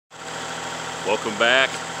Welcome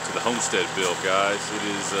back to the homestead build, guys. It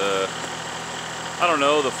is, I don't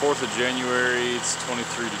know, the 4th of January. It's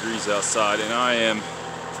 23 degrees outside, and I am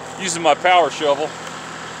using my power shovel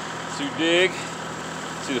to dig.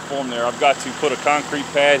 See the form there? I've got to put a concrete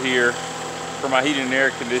pad here for my heating and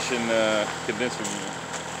air conditioner condenser unit.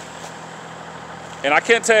 And I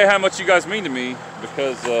can't tell you how much you guys mean to me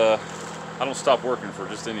because I don't stop working for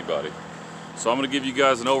just anybody. So I'm going to give you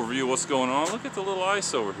guys an overview of what's going on. Look at the little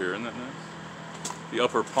ice over here, isn't that nice? The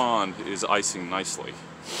upper pond is icing nicely.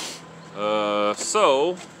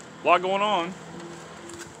 So, a lot going on.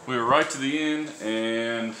 We were right to the end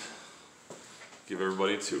and give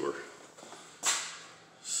everybody a tour.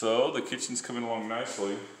 So, the kitchen's coming along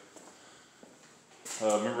nicely.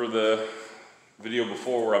 Remember the video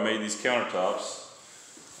before where I made these countertops?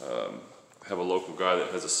 I have a local guy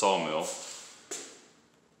that has a sawmill.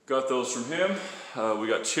 Got those from him. We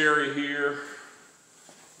got cherry here,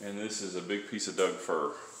 and this is a big piece of Doug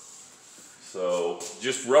fir. So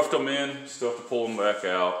just roughed them in, still have to pull them back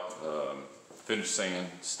out, finish sand,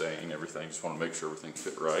 stain, everything. Just want to make sure everything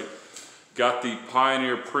fit right. Got the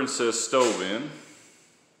Pioneer Princess stove in,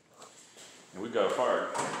 and we've got a fire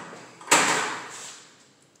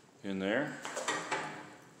in there.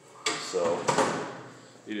 So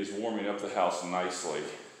it is warming up the house nicely.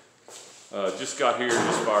 Just got here,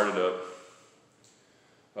 just fired it up.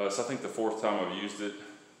 So I think the 4th time I've used it,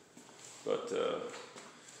 but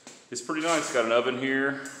it's pretty nice. Got an oven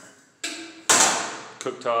here,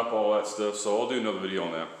 cooktop, all that stuff. So I'll do another video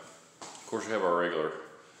on that. Of course, we have our regular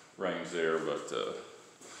range there, but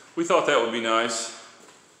we thought that would be nice.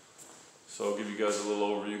 So I'll give you guys a little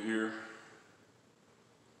overview here.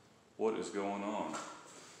 What is going on?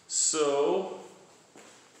 So,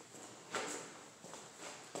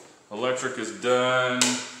 electric is done,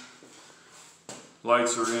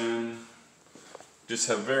 lights are in, just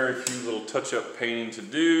have very few little touch-up painting to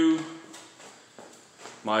do.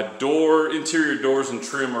 My interior doors and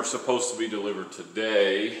trim are supposed to be delivered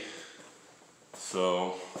today,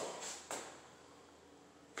 so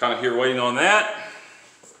kind of here waiting on that.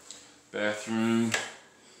 Bathroom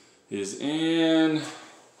is in,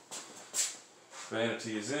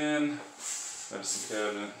 vanity is in, medicine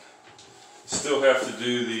cabinet. Still have to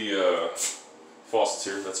do the faucets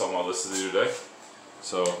here. That's on my list to do today.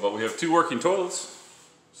 So, but we have 2 working toilets,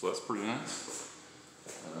 so that's pretty nice.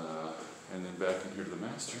 And then back in here to the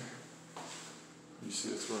master. You see,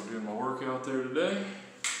 that's where I'm doing my work out there today.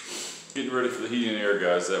 Getting ready for the heating and air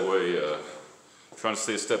guys. That way, trying to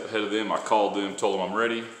stay a step ahead of them. I called them, told them I'm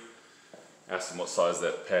ready. Asked them what size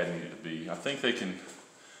that pad needed to be. I think they can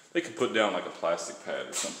put down like a plastic pad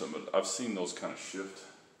or something, but I've seen those kind of shift.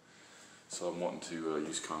 So I'm wanting to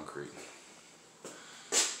use concrete.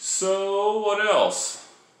 So what else?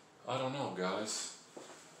 I don't know, guys.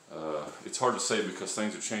 It's hard to say because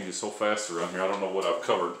things are changing so fast around here. I don't know what I've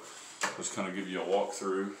covered. Just kind of give you a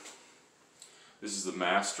walkthrough. This is the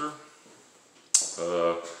master.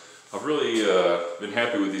 I've really been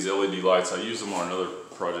happy with these LED lights. I used them on another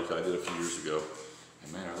project I did a few years ago.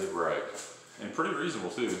 And man, are they bright. And pretty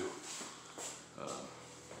reasonable too.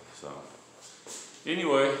 So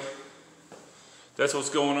anyway, that's what's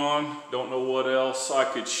going on. Don't know what else I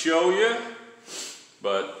could show you,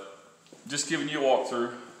 but just giving you a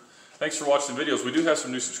walkthrough. Thanks for watching the videos. We do have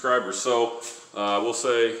some new subscribers, so we'll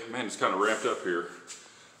say, man, it's kind of ramped up here.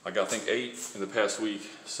 I got, I think, 8 in the past week.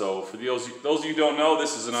 So for those of you who don't know,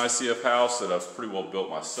 this is an ICF house that I've pretty well built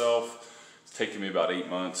myself. It's taken me about 8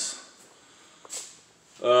 months.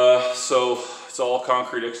 So it's all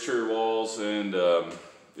concrete exterior walls, and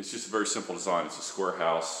it's just a very simple design. It's a square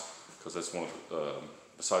house, because that's one of,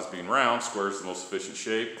 besides being round, square is the most efficient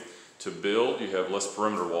shape to build. You have less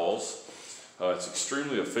perimeter walls. It's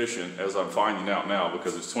extremely efficient, as I'm finding out now,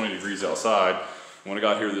 because it's 20 degrees outside. When I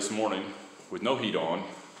got here this morning with no heat on,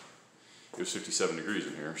 it was 57 degrees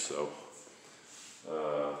in here. So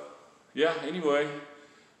yeah, anyway,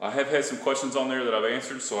 I have had some questions on there that I've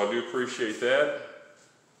answered, so I do appreciate that.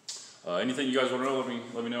 Anything you guys want to know,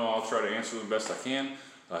 let me know. I'll try to answer them best I can.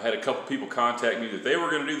 I had a couple people contact me that they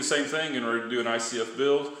were going to do the same thing in order to do an ICF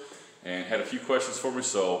build, and had a few questions for me.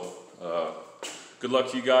 So good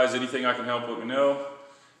luck to you guys. Anything I can help, let me know.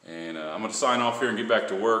 And I'm going to sign off here and get back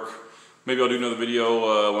to work. Maybe I'll do another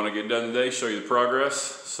video when I get done today, show you the progress.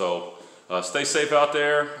 So stay safe out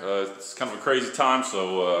there. It's kind of a crazy time,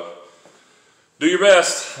 so do your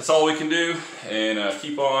best. That's all we can do, and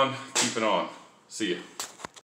keep on keeping on. See ya.